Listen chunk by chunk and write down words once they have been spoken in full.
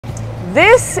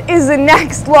This is the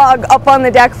next log up on the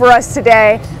deck for us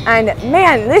today, and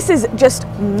man, this is just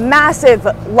massive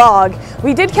log.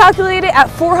 We did calculate it at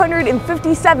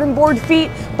 457 board feet,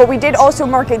 but we did also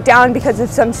mark it down because of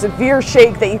some severe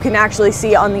shake that you can actually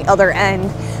see on the other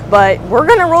end. But we're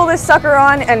gonna roll this sucker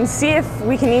on and see if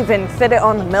we can even fit it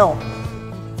on the mill.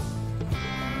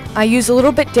 I use a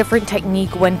little bit different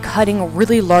technique when cutting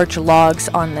really large logs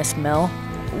on this mill.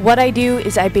 What I do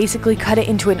is I basically cut it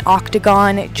into an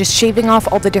octagon, just shaving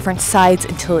off all the different sides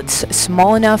until it's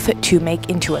small enough to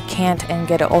make into a cant and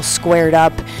get it all squared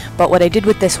up. But what I did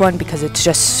with this one, because it's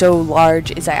just so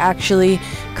large, is I actually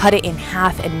cut it in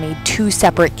half and made 2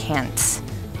 separate cants.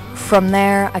 From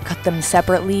there, I cut them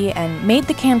separately and made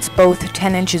the cants both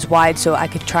 10 inches wide so I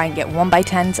could try and get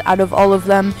 1x10s out of all of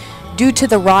them. Due to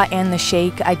the rot and the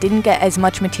shake, I didn't get as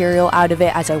much material out of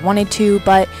it as I wanted to,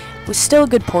 but it was still a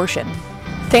good portion.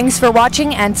 Thanks for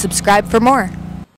watching and subscribe for more.